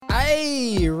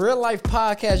the Real Life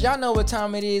Podcast. Y'all know what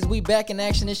time it is. We back in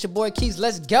action. It's your boy Keith.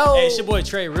 Let's go. Hey, it's your boy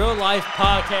Trey. Real Life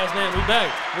Podcast, man. We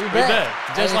back. We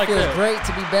back. Just like that. It feels great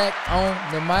to be back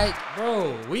on the mic.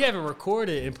 Bro, we haven't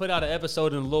recorded and put out an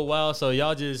episode in a little while, so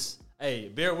y'all just, hey,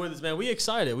 bear with us, man. We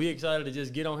excited. We excited to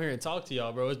just get on here and talk to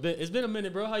y'all, bro. It's been a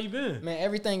minute, bro. How you been? Man,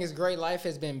 everything is great. Life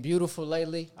has been beautiful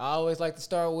lately. I always like to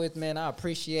start with, man, I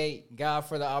appreciate God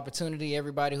for the opportunity.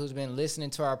 Everybody who's been listening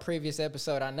to our previous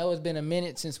episode. I know it's been a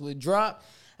minute since we dropped.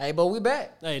 Hey, but we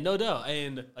back. Hey, no doubt.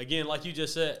 And again, like you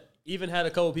just said, even had a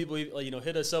couple people,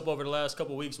 hit us up over the last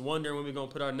couple weeks wondering when we're going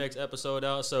to put our next episode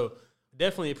out. So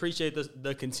definitely appreciate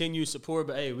the continued support.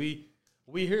 But, hey, we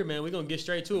here, man. We're going to get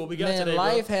straight to it. What we got today,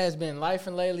 life bro? has been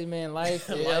lifing lately, man. Life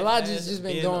a lot just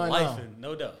been going on.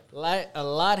 No doubt. A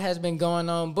lot has been going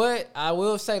on. But I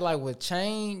will say, like, with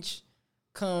change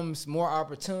comes more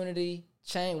opportunity.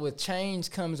 With change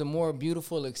comes a more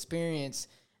beautiful experience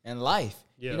in life.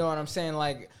 Yeah. You know what I'm saying?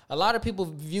 Like, a lot of people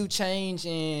view change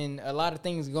and a lot of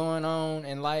things going on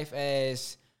in life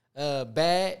as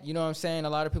bad. You know what I'm saying? A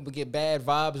lot of people get bad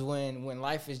vibes when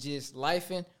life is just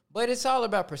lifing. But it's all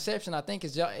about perception. I think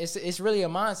it's really a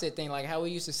mindset thing. Like how we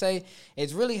used to say,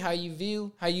 it's really how you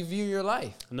view your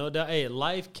life. No doubt. Hey,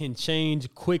 life can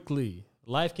change quickly.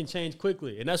 Life can change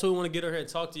quickly. And that's what we want to get over here and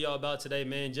talk to y'all about today,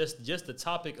 man. Just the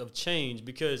topic of change.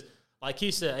 Because like he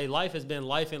said, hey, life has been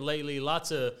lifing lately. Lots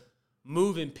of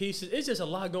moving pieces. It's just a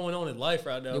lot going on in life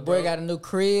right now. Your boy got a new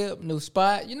crib, new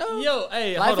spot, you know? Yo,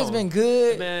 hey, life has been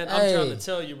good. Man, I'm trying to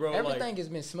tell you, bro. Everything has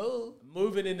been smooth.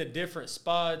 Moving into different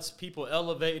spots, people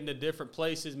elevating to different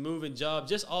places, moving jobs,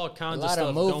 just all kinds of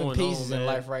stuff going on. A lot of moving pieces in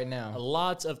life right now.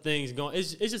 Lots of things going.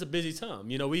 It's just a busy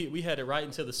time. You know, we had it right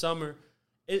into the summer.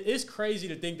 It's crazy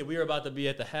to think that we are about to be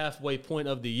at the halfway point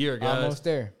of the year, guys. Almost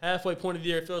there. Halfway point of the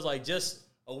year. It feels like just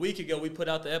a week ago, we put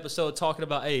out the episode talking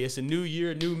about, hey, it's a new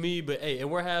year, new me, but hey, and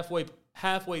we're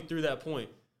halfway through that point.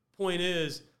 Point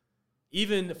is,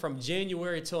 even from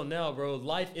January till now, bro,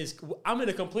 I'm in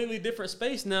a completely different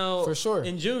space now. For sure.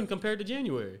 In June compared to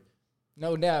January.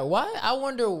 No doubt. I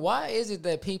wonder why is it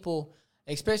that people,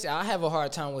 especially, I have a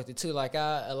hard time with it too. Like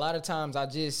a lot of times I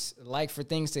just like for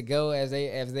things to go as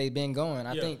they've been going.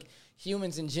 I think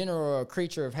humans in general are a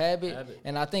creature of habit,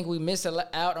 and I think we miss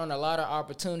out on a lot of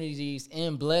opportunities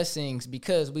and blessings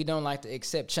because we don't like to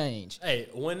accept change. Hey,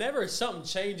 whenever something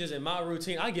changes in my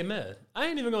routine, I get mad. I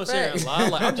ain't even going to sit here and lie.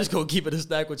 Like, I'm just going to keep it a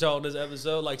stack with y'all in this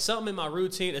episode. Like, something in my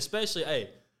routine, especially,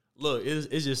 hey, look,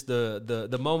 it's just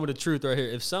the moment of truth right here.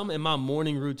 If something in my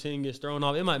morning routine gets thrown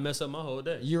off, it might mess up my whole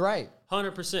day. You're right.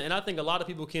 100%. And I think a lot of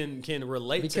people can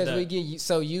relate to that. Because we get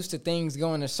so used to things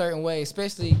going a certain way,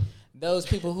 especially those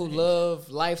people who love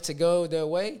life to go their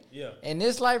way. Yeah. And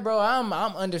this life, bro, I'm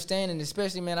understanding,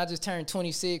 especially, man, I just turned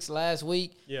 26 last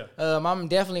week. Yeah. I'm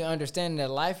definitely understanding that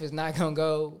life is not going to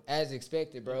go as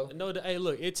expected, bro. No, hey,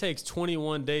 look, it takes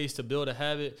 21 days to build a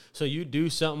habit. So you do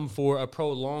something for a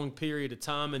prolonged period of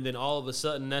time, and then all of a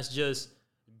sudden that's just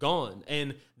gone.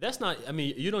 And that's not, I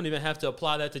mean, you don't even have to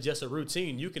apply that to just a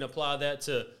routine. You can apply that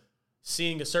to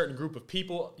seeing a certain group of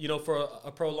people, you know, for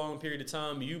a prolonged period of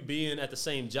time, you being at the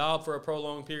same job for a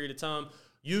prolonged period of time,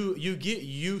 you get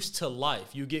used to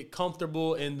life. You get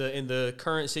comfortable in the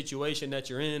current situation that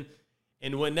you're in.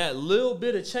 And when that little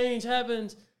bit of change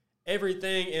happens,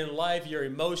 everything in life, your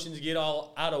emotions get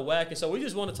all out of whack. And so we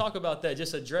just want to talk about that,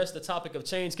 just address the topic of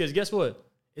change, because guess what?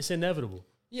 It's inevitable.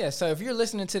 Yeah, so if you're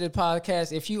listening to the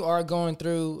podcast, if you are going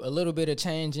through a little bit of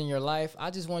change in your life, I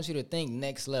just want you to think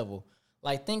next level.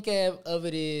 Like, think of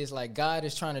it as like God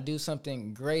is trying to do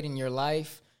something great in your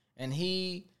life, and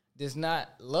he does not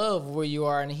love where you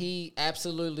are, and he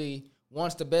absolutely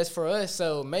wants the best for us.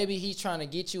 So maybe he's trying to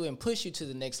get you and push you to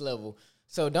the next level.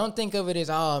 So don't think of it as,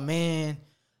 oh, man,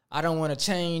 I don't want to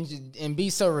change, and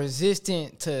be so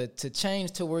resistant to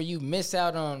change to where you miss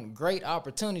out on great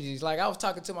opportunities. Like, I was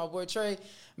talking to my boy Trey.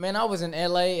 Man, I was in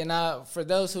L.A., and for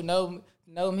those who know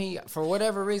me, for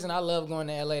whatever reason, I love going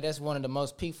to L.A. That's one of the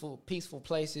most peaceful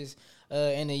places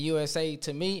in the USA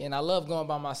to me, and I love going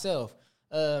by myself.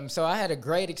 So I had a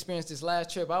great experience this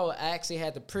last trip. I actually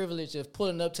had the privilege of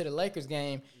pulling up to the Lakers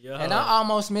game, and I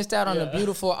almost missed out on a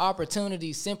beautiful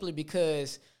opportunity simply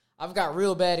because I've got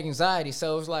real bad anxiety.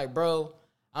 So it was like, bro,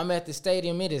 I'm at the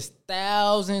stadium. It is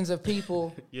thousands of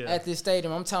people at this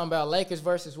stadium. I'm talking about Lakers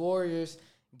versus Warriors.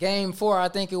 Game 4, I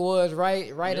think it was,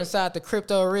 right inside the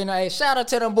Crypto Arena. Hey, shout out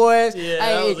to them boys. Yeah,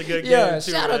 that was a good game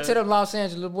too, shout out to them Los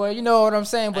Angeles boys. You know what I'm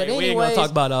saying? But we ain't gonna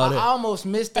talk about all that. I almost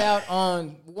missed out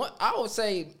on what I would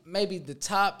say maybe the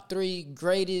top 3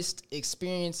 greatest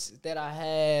experience that I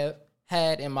have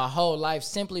had in my whole life,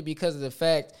 simply because of the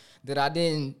fact that I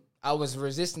didn't I was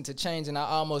resistant to change, and I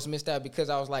almost missed out because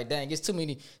I was like, dang, it's too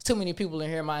many people in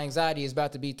here. My anxiety is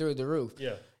about to be through the roof.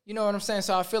 Yeah. You know what I'm saying?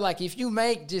 So I feel like if you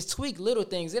just tweak little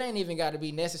things, it ain't even got to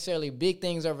be necessarily big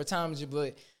things over time,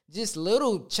 but just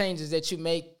little changes that you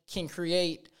make can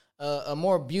create a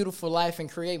more beautiful life and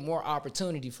create more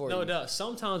opportunity for you. No doubt.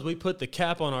 Sometimes we put the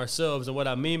cap on ourselves, and what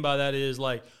I mean by that is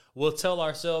like we'll tell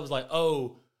ourselves like,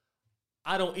 oh,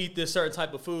 I don't eat this certain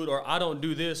type of food, or I don't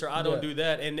do this, or I don't do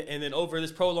that, and then over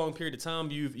this prolonged period of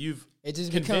time, you've it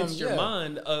just convinced your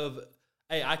mind of,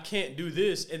 hey, I can't do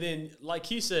this, and then like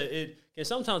he said, it can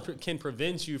sometimes can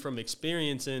prevent you from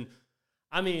experiencing.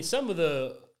 I mean, some of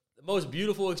the most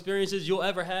beautiful experiences you'll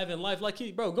ever have in life, like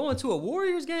going to a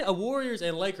Warriors game, a Warriors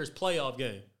and Lakers playoff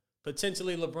game,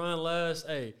 potentially LeBron last.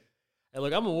 Hey,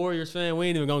 look, I'm a Warriors fan. We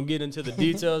ain't even going to get into the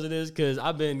details of this because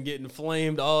I've been getting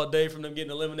flamed all day from them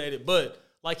getting eliminated. But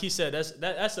like he said,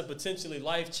 that's a potentially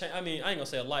life-changing. I mean, I ain't going to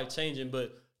say a life-changing,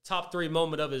 but top 3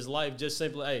 moment of his life, just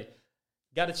simply, hey,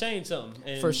 got to change something.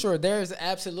 And for sure. There's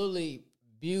absolutely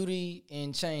beauty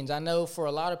in change. I know for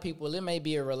a lot of people, it may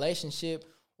be a relationship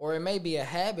or it may be a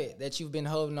habit that you've been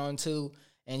holding on to.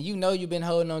 And you know you've been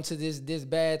holding on to this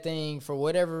bad thing for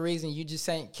whatever reason. You just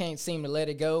can't seem to let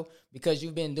it go because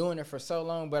you've been doing it for so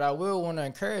long. But I will want to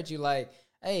encourage you, like,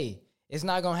 hey, it's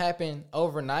not going to happen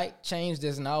overnight. Change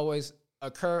doesn't always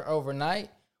occur overnight.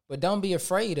 But don't be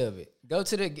afraid of it.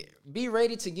 Be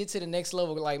ready to get to the next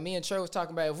level. Like me and Trey was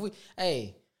talking about,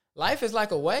 life is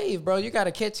like a wave, bro. You got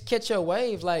to catch your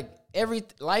wave. Like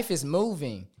life is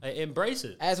moving. Hey, embrace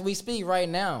it. As we speak right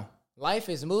now. Life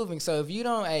is moving, so if you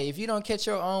don't catch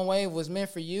your own wave was meant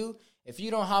for you, if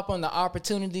you don't hop on the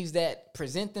opportunities that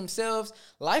present themselves,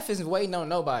 life isn't waiting on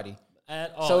nobody.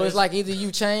 At all. So it's like either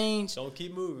you change, don't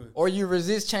keep moving, or you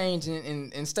resist change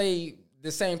and stay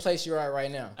the same place you're at right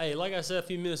now. Hey, like I said a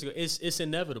few minutes ago, it's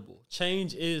inevitable.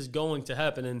 Change is going to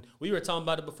happen, and we were talking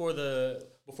about it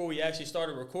before we actually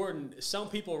started recording. Some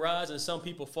people rise and some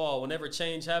people fall. Whenever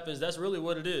change happens, that's really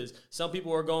what it is. Some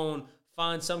people are going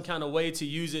find some kind of way to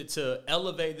use it to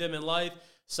elevate them in life.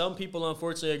 Some people,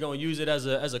 unfortunately, are going to use it as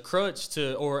a crutch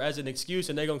or as an excuse,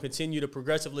 and they're going to continue to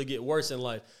progressively get worse in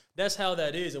life. That's how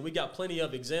that is, and we got plenty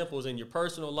of examples in your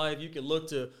personal life. You can look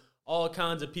to all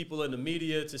kinds of people in the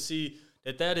media to see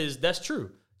that's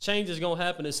true. Change is going to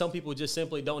happen, and some people just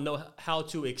simply don't know how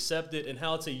to accept it and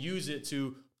how to use it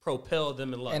to propel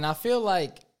them in life. And I feel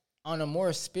like on a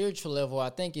more spiritual level,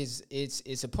 I think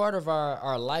it's a part of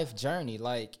our life journey.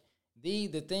 Like,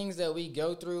 the things that we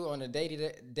go through on a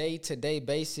day-to-day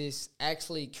basis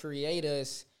actually create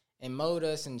us and mold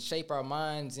us and shape our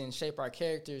minds and shape our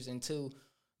characters into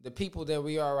the people that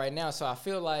we are right now. So I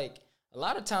feel like a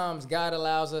lot of times God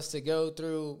allows us to go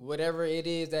through whatever it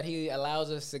is that he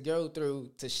allows us to go through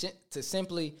to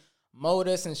simply mold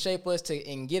us and shape us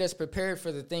and get us prepared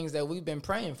for the things that we've been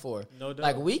praying for. No doubt.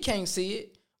 Like, we can't see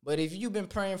it, but if you've been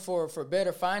praying for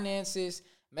better finances,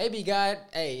 maybe God,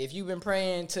 if you've been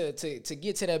praying to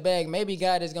get to that bag, maybe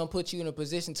God is going to put you in a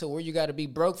position to where you got to be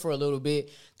broke for a little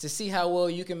bit to see how well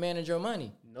you can manage your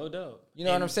money. No doubt. You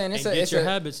know what I'm saying? Get your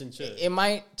habits in check.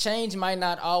 Change might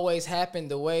not always happen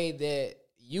the way that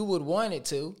you would want it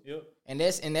to. Yep. And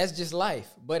that's just life.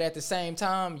 But at the same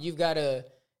time, you've got to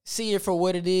see it for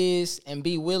what it is and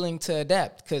be willing to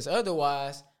adapt. Because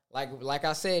otherwise, like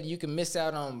I said, you can miss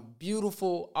out on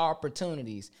beautiful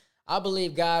opportunities. I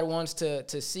believe God wants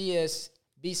to see us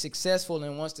be successful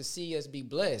and wants to see us be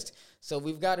blessed. So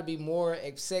we've got to be more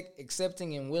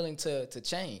accepting and willing to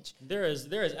change. There is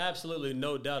absolutely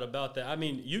no doubt about that. I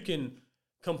mean, you can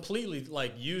completely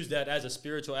use that as a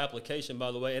spiritual application,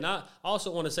 by the way. And I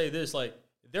also want to say this,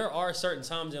 there are certain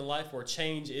times in life where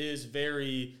change is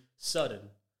very sudden.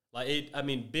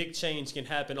 Big change can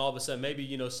happen all of a sudden.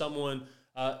 Maybe, someone,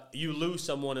 you lose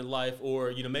someone in life,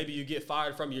 or, maybe you get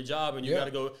fired from your job and you got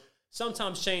to go.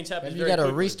 Sometimes change happens. Maybe you got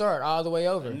to restart all the way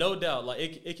over. No doubt.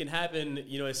 It can happen,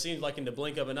 it seems like in the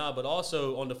blink of an eye, but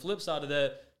also on the flip side of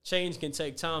that, change can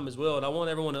take time as well. And I want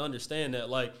everyone to understand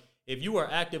that, if you are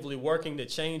actively working to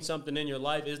change something in your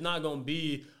life, it's not going to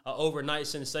be an overnight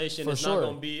sensation. It's not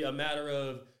going to be a matter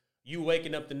of you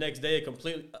waking up the next day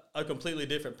a completely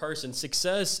different person.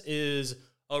 Success is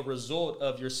a result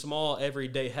of your small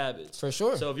everyday habits. For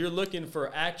sure. So if you're looking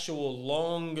for actual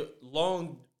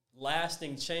long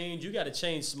lasting change, you got to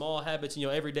change small habits in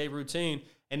your everyday routine,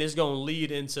 and it's going to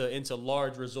lead into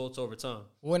large results over time.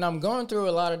 When I'm going through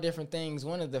a lot of different things,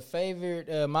 one of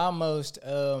the my most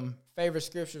favorite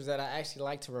scriptures that I actually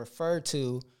like to refer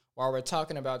to while we're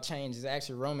talking about change is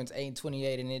actually Romans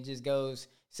 8:28, and it just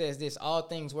says this: all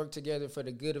things work together for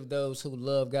the good of those who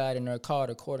love God and are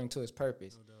called according to his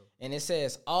purpose. and it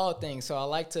says all things. So I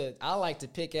like to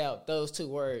pick out those two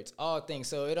words, all things.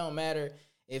 So it don't matter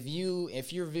if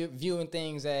you're viewing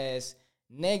things as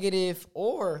negative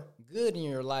or good in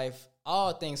your life,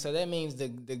 all things. So that means the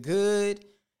good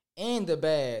and the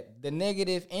bad, the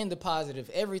negative and the positive,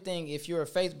 everything. If you're a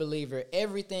faith believer,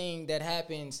 everything that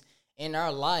happens in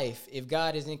our life, if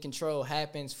God is in control,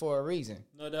 happens for a reason.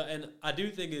 No, and I do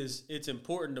think it's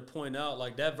important to point out,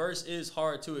 like, that verse is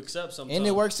hard to accept sometimes. And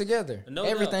it works together. No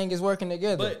everything doubt. is working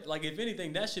together. But, like, if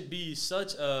anything, that should be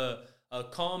such a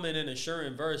common and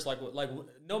assuring verse. Like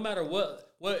no matter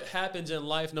what happens in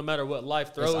life, no matter what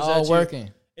life throws it's all at you,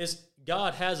 working.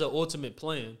 God has an ultimate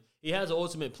plan. He has an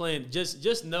ultimate plan.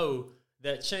 Just know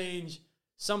that change,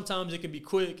 sometimes it can be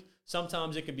quick,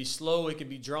 sometimes it can be slow, it can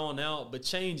be drawn out, but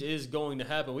change is going to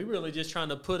happen. We really just trying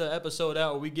to put an episode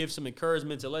out where we give some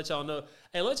encouragement to let y'all know,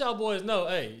 hey, let y'all boys know,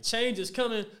 hey, change is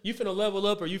coming. You finna level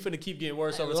up or you finna keep getting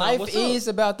worse over time. Life is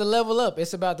about the level up.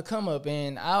 It's about the come up.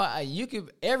 And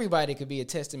everybody could be a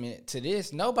testament to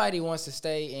this. Nobody wants to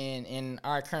stay in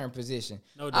our current position.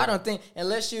 No doubt. I don't think,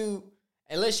 unless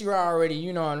you're already,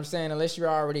 you know what I'm saying, unless you're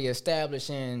already established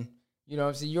and, you know what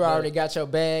I'm saying, you already got your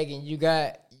bag and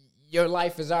your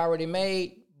life is already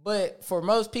made. But for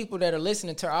most people that are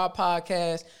listening to our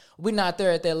podcast, we're not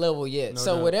there at that level yet. No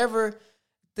so doubt. whatever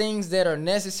things that are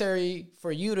necessary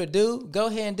for you to do, go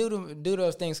ahead and do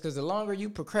those things. Because the longer you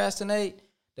procrastinate,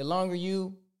 the longer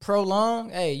you prolong,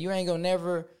 you ain't gonna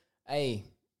never,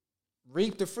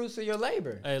 reap the fruits of your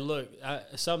labor. Hey, look,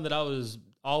 something that I was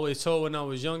always told when I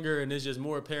was younger, and it's just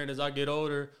more apparent as I get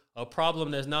older, a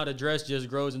problem that's not addressed just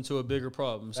grows into a bigger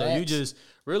problem. So you just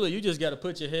got to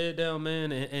put your head down,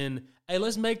 man, and hey,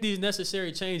 let's make these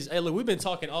necessary changes. Hey, look, we've been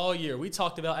talking all year. We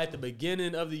talked about at the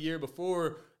beginning of the year,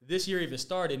 before this year even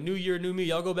started, new year, new me.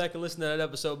 Y'all go back and listen to that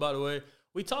episode, by the way.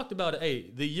 We talked about it. Hey,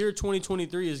 the year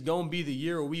 2023 is going to be the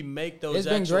year where we make those It's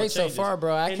been great changes. so far,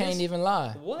 bro. I can't even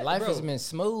lie. Life bro? has been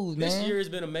smooth, man. This year has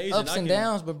been amazing. Ups and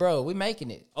downs, but, bro, we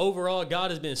making it. Overall,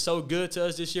 God has been so good to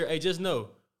us this year. Hey, just know,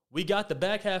 we got the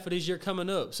back half of this year coming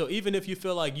up. So even if you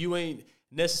feel like you ain't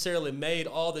necessarily made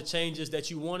all the changes that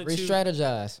you wanted to.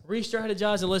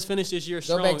 Re-strategize, and let's finish this year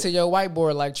strong. Go back to your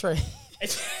whiteboard like Trey.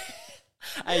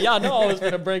 Hey, y'all know I was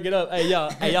going to bring it up. Hey,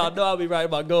 y'all know I'll be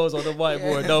writing my goals on the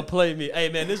whiteboard. Don't play me. Hey,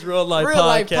 man, this Real Life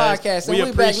Podcast. We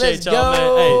appreciate y'all, man.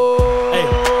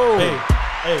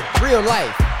 Hey. Real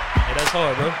life. Hey, that's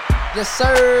hard, bro. Yes,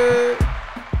 sir.